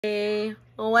Hey,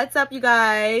 what's up, you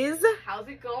guys? How's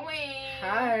it going?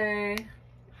 Hi.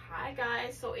 Hi,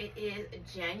 guys. So it is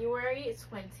January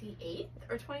 28th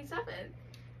or 27th?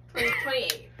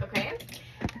 28th, okay?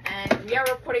 And we are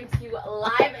reporting to you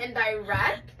live and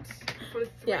direct for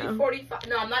 3:45.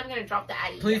 No, I'm not even gonna drop the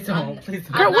Addy. Please don't. Please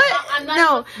don't. Girl, what? I'm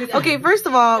not No. Okay, first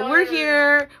of all, No, we're no.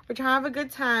 here. We're trying to have a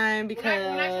good time because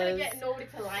we're not trying to get nobody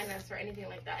to line us or anything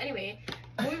like that. Anyway,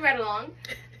 moving right along.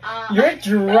 You're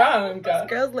drunk.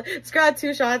 this girl had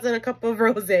 2 shots and a cup of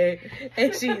rosé,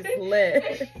 and she's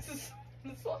lit.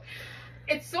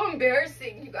 It's so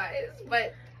embarrassing, you guys,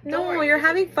 but don't No, worry, you're it's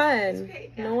having okay. fun. It's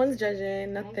okay, yeah. No one's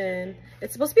judging, nothing.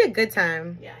 It's supposed to be a good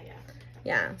time.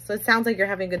 Yeah, so it sounds like you're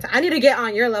having a good time. I need to get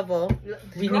on your level.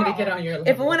 We need to get on your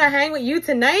level. If I want to hang with you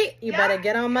tonight, you better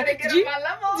get on my.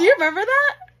 Do you remember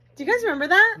that? Do you guys remember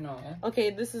that? No. Okay,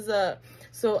 this is a.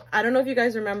 So I don't know if you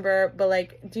guys remember, but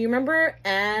like, do you remember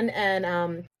Anne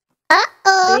and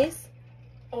Face?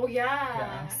 Oh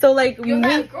yeah. So like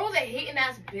that girl's a hating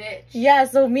ass bitch. Yeah,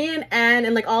 so me and Anne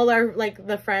and like all our like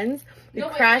the friends, we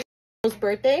crashed Anne's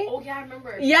birthday. Oh yeah, I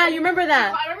remember. Yeah, you remember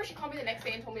that? I remember she called me the next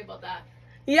day and told me about that.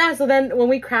 Yeah, so then when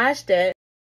we crashed it,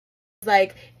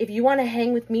 like, if you want to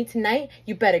hang with me tonight,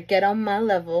 you better get on my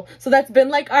level. So that's been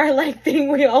like our like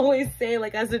thing we always say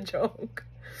like as a joke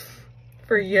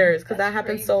for years, because that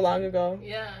happened so long ago.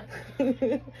 Yeah.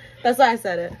 That's why I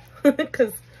said it.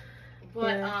 Because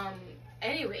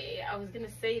anyway, I was gonna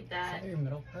say that. Your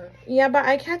middle part? Yeah, but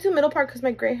I can't do middle part because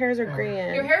my gray hairs are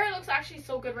graying. Your hair looks actually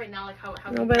so good right now, like how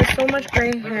no, but it's so much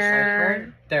gray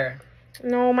hair. There.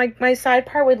 No, my side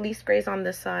part with least grays on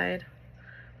this side.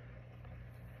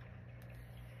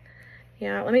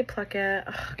 Yeah, let me pluck it.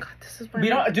 Oh god, this is why we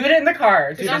don't do it in the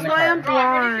car. This is why I'm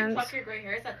blonde. If you pluck your gray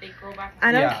hairs, that they grow back.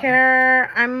 I don't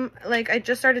care. I'm like, I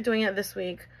just started doing it this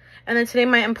week, and then today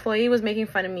my employee was making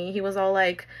fun of me. He was all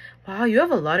like, "Wow, you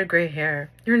have a lot of gray hair.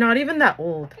 You're not even that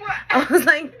old." I was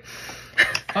like,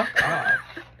 "Fuck off."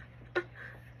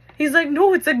 He's like,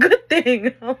 "No, it's a good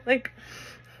thing." I'm like,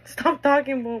 "Stop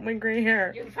talking about my gray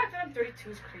hair." The fact that I'm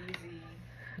 32 is crazy.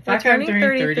 I'm turning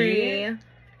 33.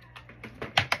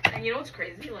 And you know what's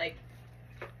crazy? Like,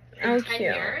 in 10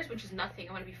 years, which is nothing,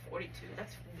 I'm gonna be 42.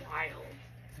 That's wild.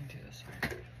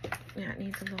 Yeah, it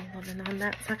needs a little loving on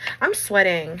that side. I'm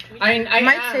sweating. My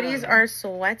titties are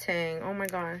sweating. Oh my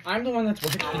gosh. I'm the one that's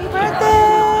working. Happy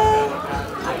birthday!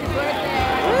 Happy birthday!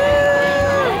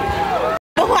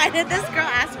 Why did this girl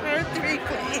ask for 3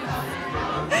 plates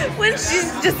when she's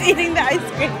just eating the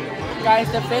ice cream? Guys,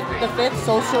 the fifth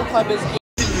social club is.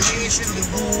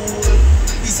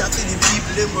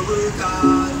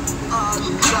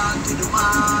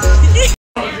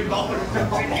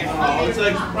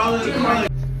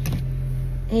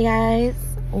 Hey guys,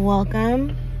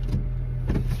 welcome.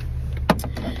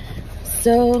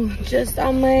 So just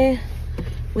on my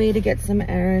way to get some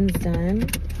errands done.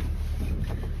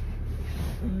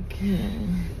 Okay,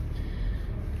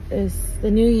 it's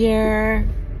the new year.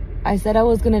 I said I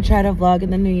was gonna try to vlog in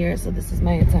the new year, so this is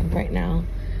my attempt right now.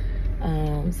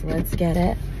 So let's get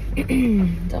it.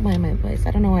 Don't mind my voice.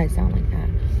 I don't know why I sound like that,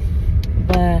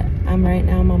 but I'm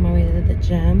on my way to the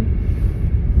gym.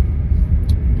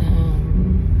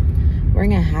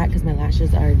 Wearing a hat because my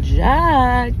lashes are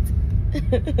jacked.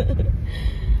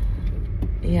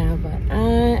 Yeah, but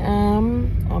I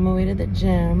am on my way to the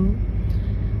gym,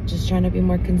 just trying to be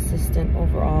more consistent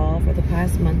overall. For the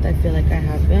past month I feel like I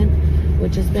have been,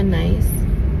 which has been nice.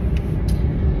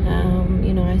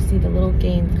 You know, I see the little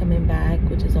gains coming back,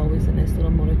 which is always a nice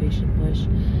little motivation push.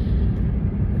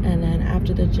 And then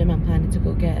after the gym, I'm planning to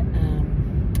go get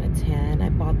a tan. I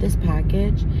bought this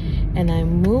package, and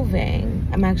I'm moving.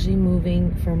 I'm actually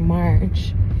moving for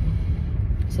March.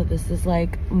 So this is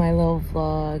like my little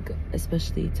vlog,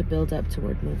 especially to build up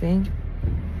toward moving.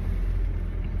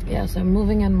 Yeah, so I'm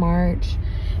moving in March,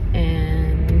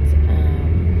 and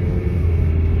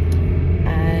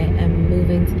I am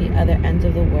moving to the other end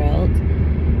of the world.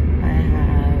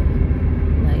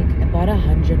 I bought a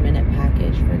 100-minute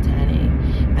package for tanning.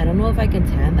 I don't know if I can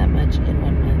tan that much in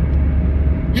 1 month.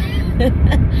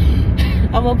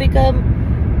 I will become,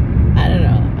 I don't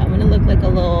know, I'm gonna look like a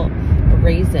little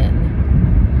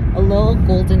raisin, a little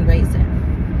golden raisin.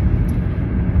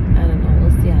 I don't know,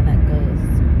 we'll see how that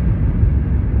goes.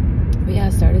 But yeah, I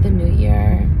started the new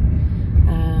year.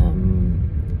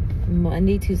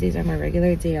 Monday, Tuesdays are my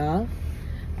regular day off,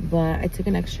 but I took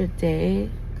an extra day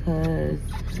because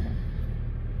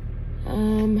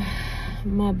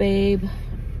my babe,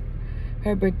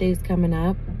 her birthday's coming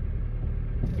up,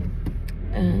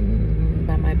 and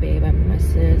by my babe I mean my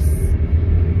sis.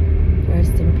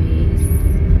 Rest in peace,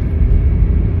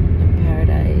 in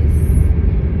paradise.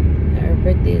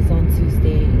 birthday is on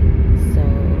Tuesday, so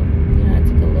you know, I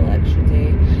took a little extra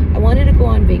day. I wanted to go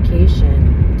on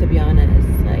vacation, to be honest.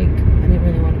 Like, I didn't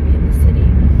really want to be in the city,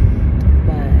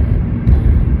 but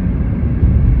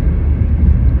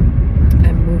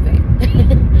I'm moving.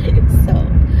 So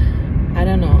I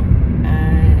don't know.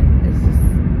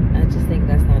 I just think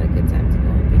that's not a good time to go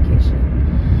on vacation.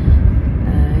 I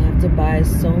have to buy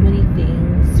so many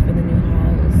things for the new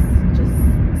house, just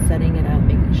setting it out,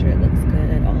 making sure it looks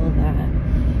good, all of that.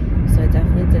 So I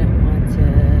definitely didn't want to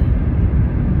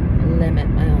limit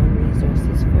my own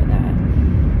resources for that.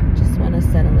 Just want to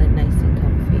settle in nice and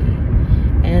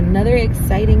comfy. And another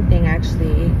exciting thing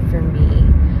actually for me,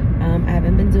 I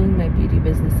haven't been doing my beauty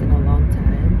business in a long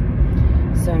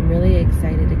time, so I'm really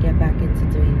excited to get back into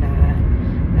doing that.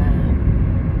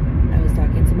 I was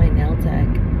talking to my nail tech,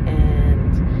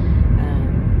 and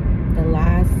the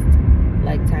last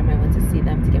time I went to see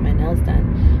them to get my nails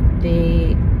done,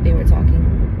 they were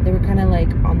talking, they were kind of like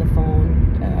on the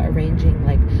phone arranging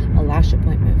like a lash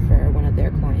appointment for one of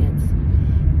their clients.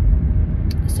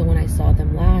 So when I saw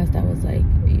them last, I was like,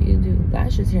 you do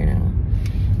lashes here now?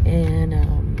 And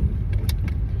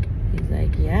he's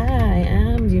like, yeah, I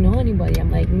am. Do you know anybody?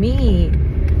 I'm like, me.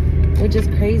 Which is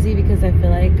crazy because I feel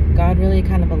like God really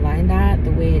kind of aligned that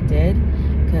the way it did,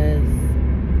 because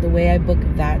the way I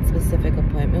booked that specific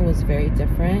appointment was very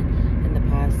different in the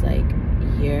past like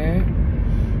year,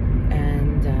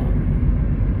 and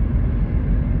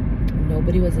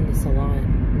nobody was in the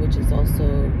salon, which is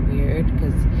also weird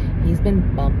because he's been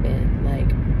bumping.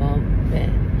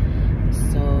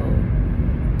 So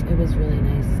it was really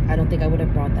nice. I don't think I would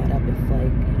have brought that up if, like,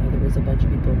 you know, there was a bunch of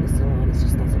people in the salon. It's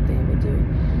just not something I would do.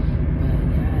 But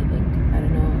yeah, I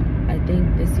don't know, I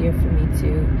think this year for me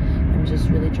too, I'm just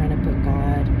really trying to put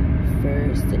God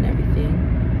first in everything,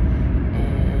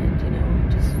 and, you know,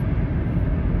 just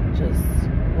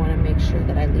want to make sure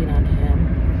that I lean on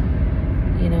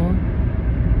Him, you know.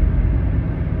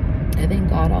 I think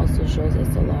God also shows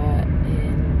us a lot in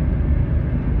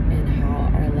how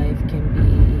our life can be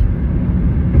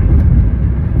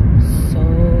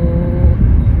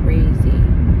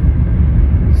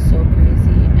so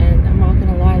crazy, and I'm not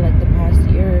gonna lie, like the past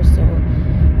year or so,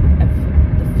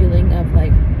 the feeling of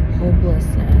like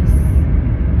hopelessness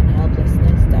and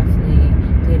helplessness definitely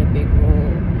played a big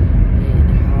role in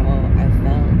how I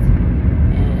felt,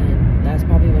 and that's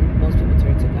probably when most people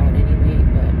turn to God anyway.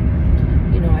 But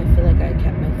you know, I feel like I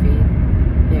kept my faith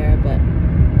there, but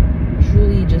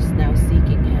truly just now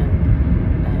seeking Him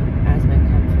as my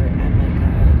comfort and my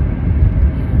guide.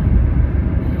 You know,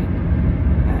 like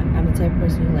I'm the type of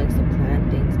person who likes to plan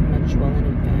things much well in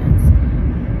advance.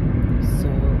 So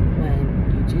when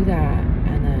you do that,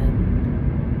 and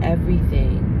then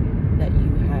everything that you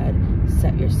had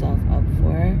set yourself up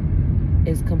for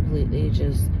is completely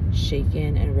just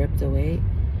shaken and ripped away,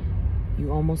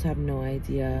 you almost have no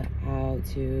idea how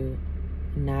to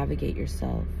navigate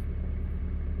yourself,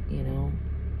 you know.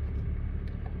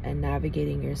 And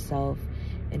navigating yourself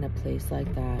in a place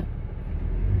like that,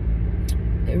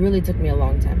 it really took me a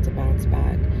long time to bounce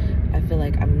back. I feel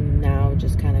like I'm now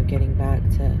just kind of getting back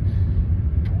to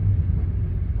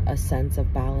a sense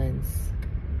of balance.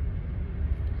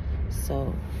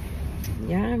 So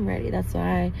yeah, I'm ready. That's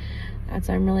why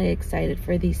I'm really excited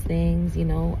for these things. You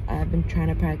know, I've been trying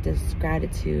to practice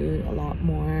gratitude a lot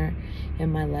more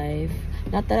in my life.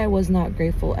 Not that I was not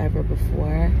grateful ever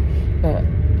before, but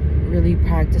really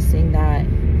practicing that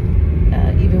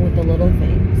even with the little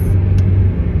things.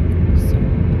 So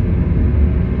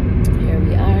here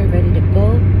we are, ready to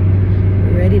go.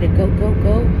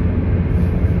 Go.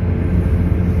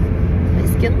 My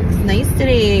skin looks nice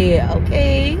today.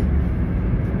 Okay,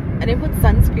 I didn't put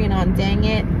sunscreen on, dang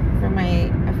it.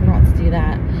 I forgot to do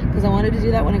that because I wanted to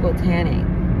do that when I go tanning.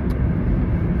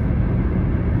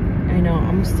 I know,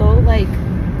 I'm so like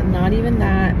not even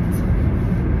that.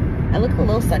 I look a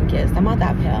little sun-kissed. I'm not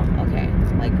that pale, okay?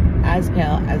 Like as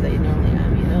pale as I normally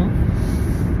am, you know?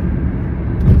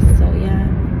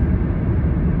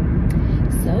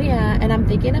 So yeah, and I'm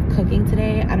thinking of cooking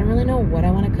today. I don't really know what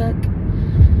I want to cook.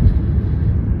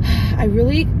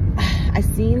 I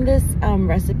seen this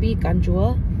recipe,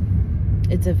 ganjua.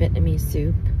 It's a Vietnamese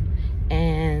soup,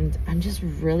 and I'm just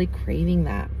really craving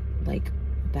that like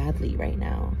badly right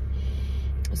now.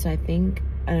 So I think,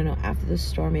 I don't know, after the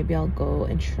store maybe I'll go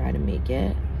and try to make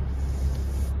it.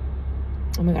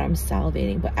 Oh my god, I'm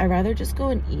salivating, but I'd rather just go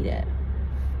and eat it,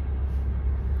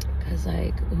 because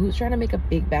like, who's trying to make a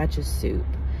big batch of soup?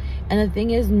 And the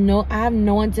thing is, I have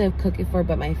no one to cook it for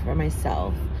but for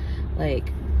myself.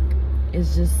 Like,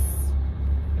 it's just,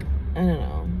 I don't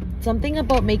know, something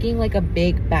about making like a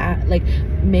big like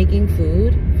making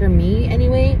food for me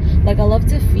anyway, like I love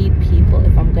to feed people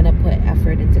if I'm gonna put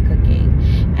effort into cooking.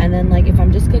 And then like if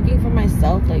I'm just cooking for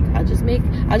myself, like I'll just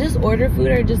order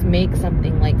food or just make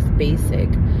something like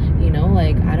basic, you know,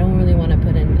 like I don't really want to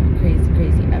put in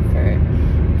crazy effort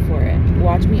for it.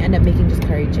 Watch me end up making just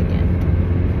curry chicken.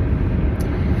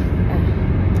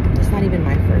 It's not even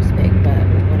my first bake, but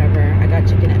whatever, I got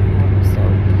chicken at home.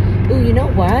 So ooh, you know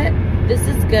what, this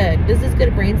is good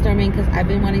brainstorming, because I've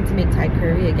been wanting to make Thai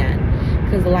curry again,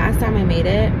 because the last time I made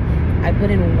it I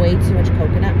put in way too much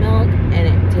coconut milk and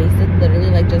it tasted literally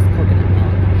like just coconut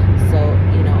milk. So,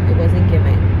 you know, it wasn't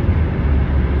giving.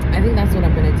 I think that's what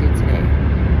I'm gonna do today.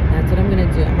 That's what I'm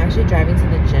gonna do. I'm actually driving to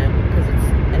the gym because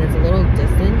it's a little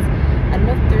distance. I don't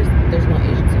know if there's no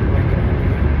Asian supermarket over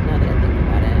here, now that I think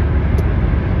about it.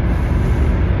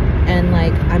 And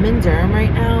like I'm in Durham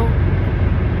right now,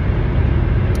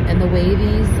 and the way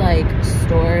these like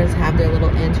stores have their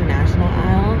little international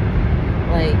aisle,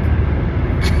 like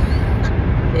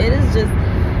it is just,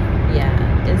 yeah,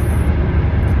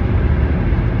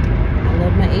 I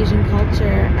love my Asian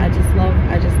culture. I just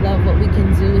love what we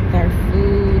can do with our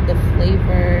food, the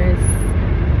flavors.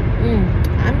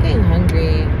 I'm getting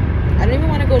hungry. I don't even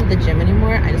want to go to the gym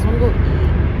anymore. I just want to go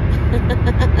eat.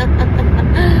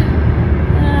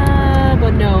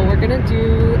 But no, we're gonna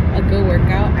do a good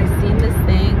workout. I seen this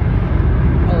thing.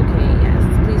 Okay, yes,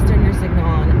 please turn your signal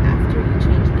on after you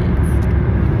change things.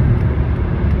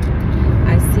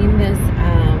 I seen this,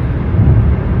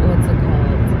 what's it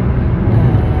called?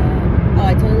 Oh,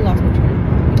 I totally lost my train of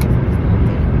thought because of this whole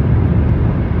thing.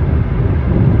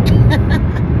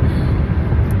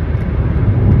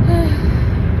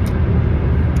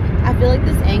 I feel like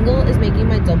this angle is making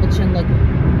my double chin look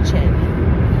chin.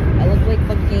 I look like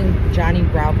fucking Johnny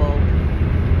Bravo.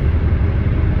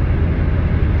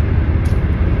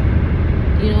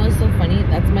 You know what's so funny?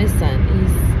 That's my son.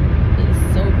 He's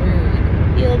so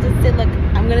rude. He'll just say, look,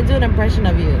 I'm gonna do an impression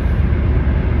of you.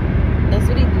 That's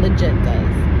what he legit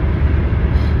does.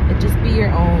 It just be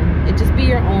your own. It just be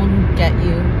your own get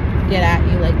at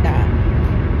you like that.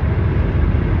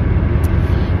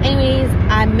 Anyways,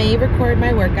 I may record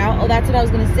my workout. Oh, that's what I was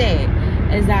gonna say,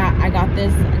 is that I got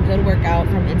this good workout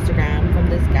from Instagram from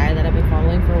this guy that I've been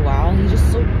following for a while. He's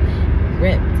just so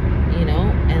ripped, you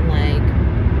know, and like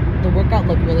the workout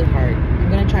looked really hard. I'm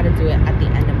gonna try to do it at the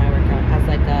end of my workout as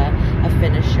like a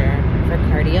finisher for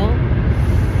cardio.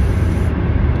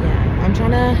 Yeah, I'm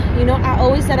trying to, you know, I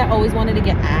always said I always wanted to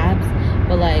get abs,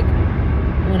 but like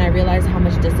when I realized how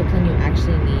much discipline you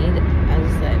actually need, I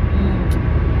was like,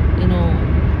 you know,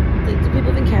 do people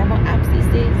even care about abs these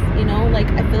days? You know, like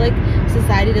I feel like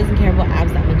society doesn't care about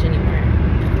abs that much anymore.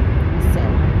 So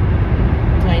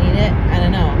do I need it? I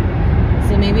don't know.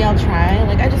 So maybe I'll try.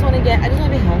 Like I just want to be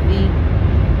healthy.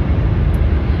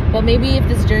 But maybe if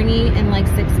this journey in like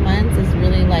 6 months is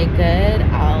really like good,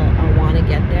 I'll want to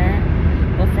get there.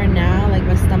 But for now, like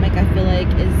my stomach, I feel like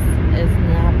is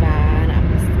not bad. I'm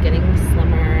just getting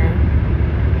slimmer.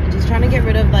 I'm just trying to get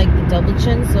rid of like the double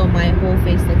chin so my whole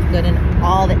face looks good in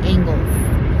all the angles.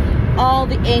 All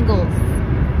the angles.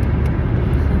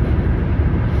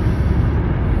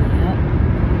 Yep.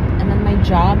 And then my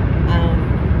job,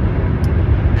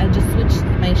 I just switched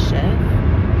my shift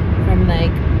from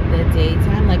like the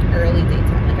daytime, like early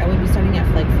daytime. Like I would be starting at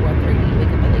like 4:30, wake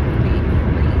up at like 3,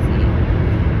 crazy.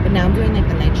 But now I'm doing like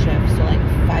the night shift, so like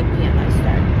 5 p.m. I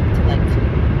start to like 2.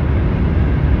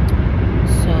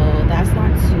 So that's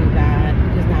not too bad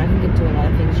because now I can get to a lot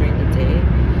of things during the day.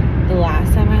 The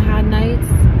last time I had nights,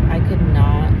 I could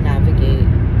not navigate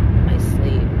my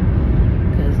sleep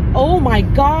because, oh my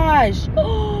gosh,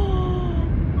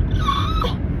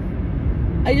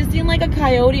 I just seen like a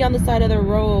coyote on the side of the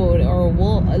road, or a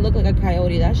wolf. It looked like a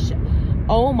coyote. That shit.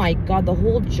 Oh my god, the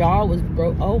whole jaw was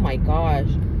broke. Oh my gosh,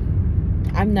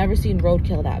 I've never seen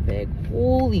roadkill that big.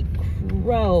 Holy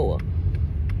crow.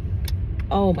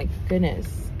 Oh my goodness.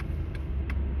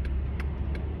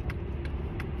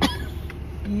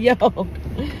 Yo,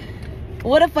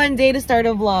 what a fun day to start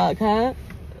a vlog, huh?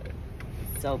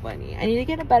 So funny. I need to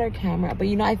get a better camera, but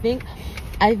you know, I think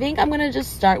I'm gonna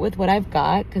just start with what I've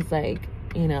got, because like,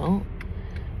 you know,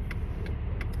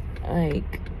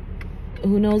 like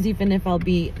who knows even if I'll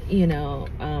be, you know,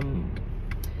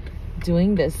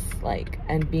 doing this like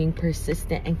and being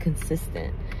persistent and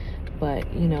consistent.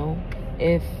 But you know,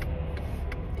 if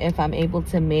I'm able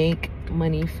to make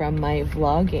money from my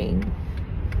vlogging,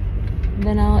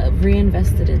 then I'll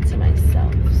reinvest it into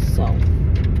myself. So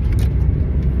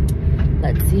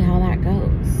let's see how that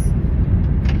goes.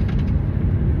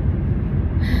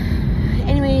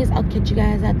 Anyways, I'll catch you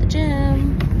guys at the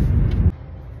gym.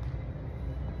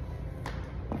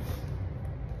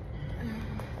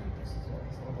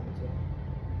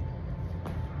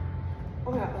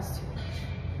 Oh my god, that's too much.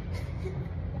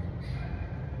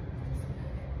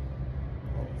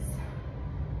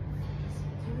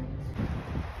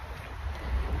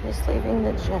 Just leaving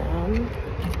the gym.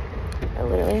 I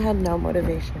literally had no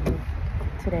motivation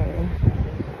today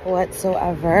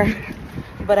whatsoever,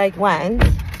 but I went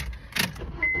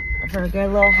for a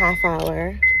good little half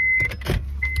hour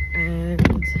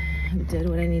and did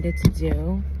what I needed to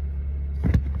do.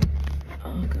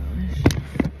 Oh gosh.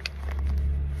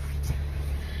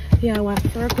 Yeah, I went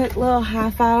for a quick little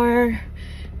half hour,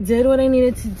 did what I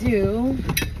needed to do.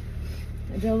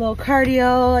 I did a little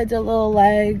cardio, I did a little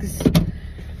legs.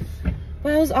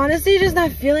 But I was honestly just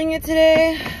not feeling it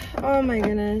today. Oh my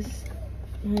goodness.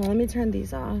 Oh, let me turn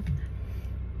these off.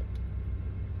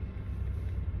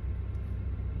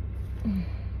 I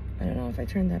don't know if I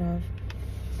turned that off.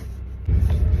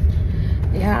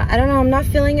 Yeah, I don't know. I'm not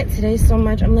feeling it today so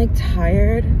much. I'm like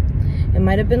tired. It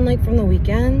might have been like from the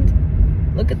weekend.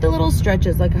 Look at the little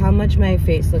stretches, like how much my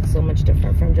face looks so much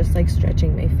different from just like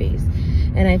stretching my face.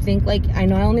 And I think like, I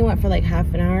know I only went for like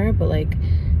half an hour, but like,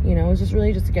 you know, it was just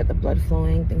really just to get the blood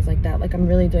flowing, things like that. Like I'm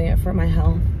really doing it for my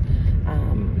health.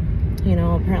 You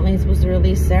know, apparently it's supposed to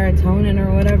release serotonin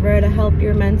or whatever to help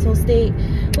your mental state,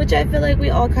 which I feel like we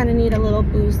all kind of need a little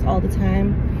boost all the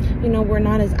time. You know, we're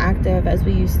not as active as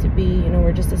we used to be. You know,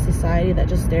 we're just a society that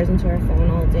just stares into our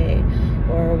phone all day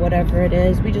or whatever it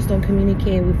is. We just don't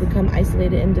communicate. We've become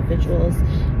isolated individuals,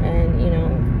 and you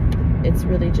know, it's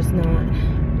really just not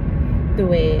the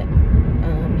way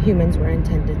humans were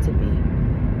intended to be.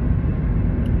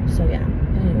 So yeah,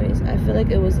 anyways, I feel like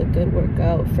it was a good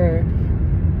workout for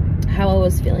how I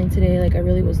was feeling today. Like I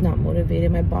really was not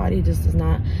motivated. My body just does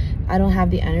not, I don't have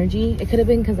the energy. It could have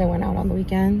been because I went out on the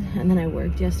weekend and then I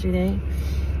worked yesterday,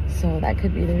 so that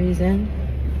could be the reason.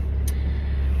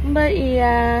 But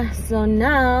yeah, so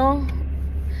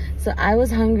I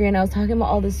was hungry and I was talking about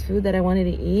all this food that I wanted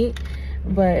to eat,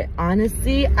 but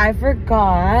honestly I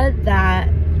forgot that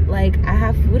like I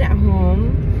have food at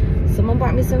home. Someone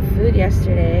bought me some food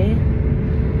yesterday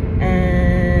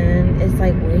and it's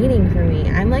like waiting for me.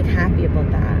 I'm like happy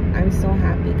about that. I'm so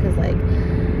happy because like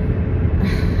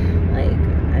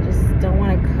I just don't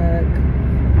want to cook.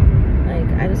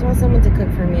 Like I just want someone to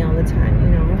cook for me all the time, you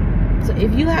know? So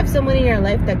if you have someone in your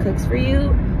life that cooks for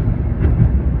you,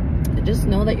 just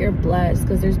know that you're blessed,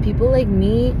 because there's people like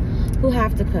me who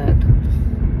have to cook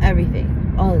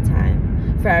everything all the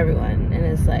time for everyone, and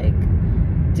it's like,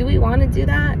 do we want to do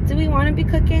that? Do we want to be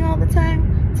cooking all the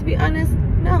time? To be honest,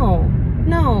 no,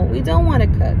 we don't want to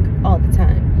cook all the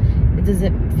time. Does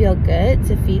it feel good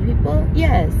to feed people?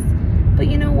 Yes. But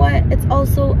you know what? It's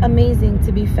also amazing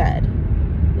to be fed.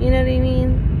 You know what I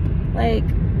mean? Like,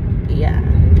 yeah.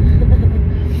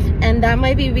 And that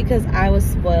might be because I was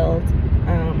spoiled.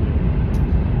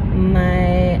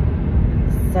 My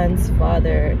son's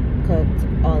father cooked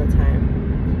all the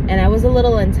time. And I was a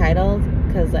little entitled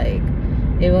because like,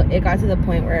 it got to the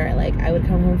point where like I would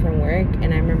come home from work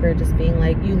and I remember just being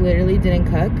like, you literally didn't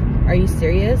cook? Are you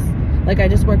serious? Like I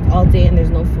just worked all day and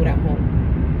there's no food at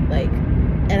home. Like,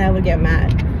 and I would get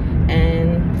mad.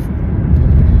 And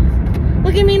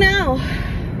look at me now.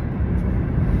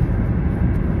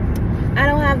 I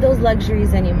don't have those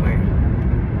luxuries anymore.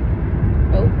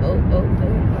 Oh,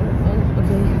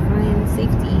 okay, fine,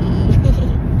 safety.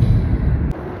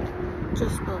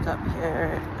 Just pulled up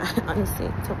here. Honestly,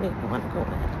 told me I want to go in,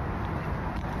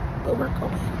 but we're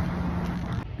going.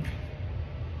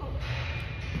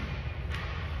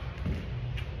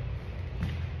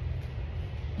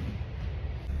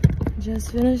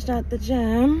 Just finished at the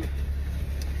gym.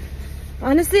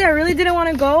 Honestly, I really didn't want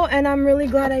to go, and I'm really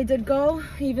glad I did go,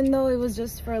 even though it was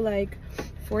just for like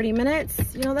 40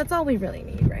 minutes. You know, that's all we really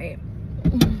need, right?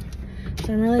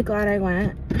 So I'm really glad I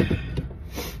went,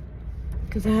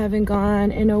 because I haven't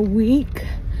gone in a week.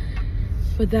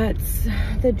 But that's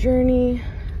the journey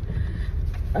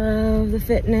of the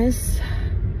fitness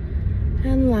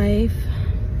and life.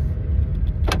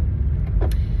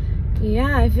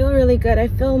 Yeah, I feel really good. I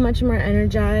feel much more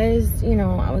energized. You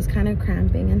know, I was kind of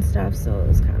cramping and stuff, so it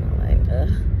was kind of like,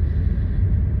 ugh.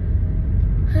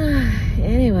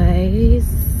 Anyways,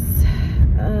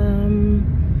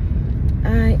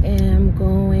 I am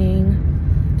going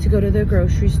to go to the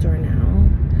grocery store now.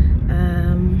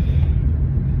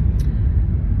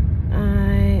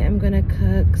 I am gonna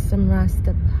cook some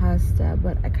rasta pasta,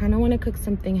 but I kind of want to cook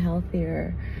something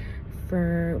healthier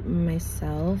for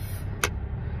myself.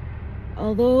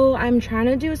 Although I'm trying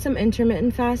to do some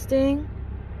intermittent fasting,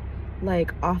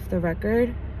 like off the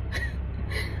record.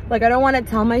 Like I don't want to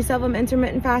tell myself I'm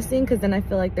intermittent fasting because then I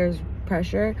feel like there's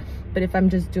pressure. But if I'm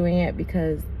just doing it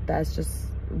because that's just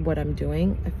what I'm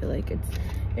doing. I feel like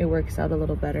it works out a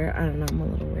little better. I don't know, I'm a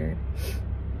little weird.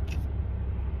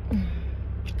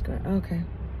 Okay.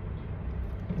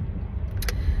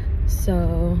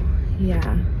 So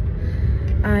yeah,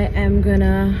 I am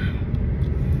gonna,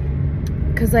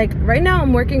 cause like right now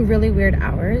I'm working really weird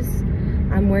hours.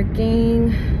 I'm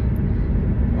working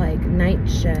like night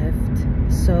shift,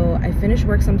 so I finish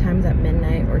work sometimes at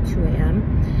midnight or 2 a.m.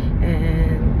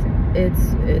 and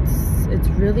it's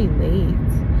really late.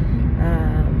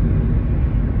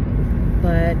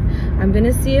 But I'm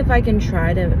gonna see if I can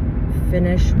try to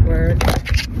finish work.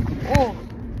 Oh,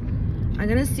 I'm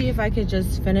gonna see if I could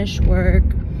just finish work.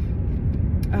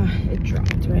 It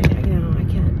dropped, right? I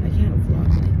can't vlog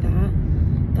like that.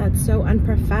 That's so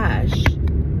unprofesh.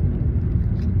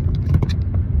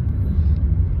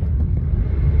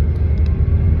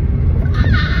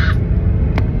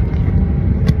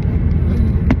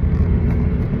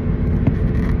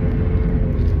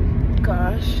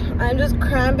 Gosh, I'm just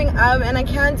cramping up and I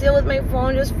can't deal with my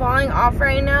phone just falling off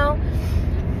right now.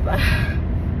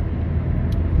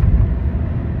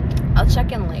 I'll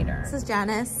check in later. This is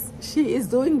Janice. She is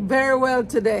doing very well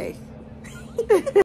today.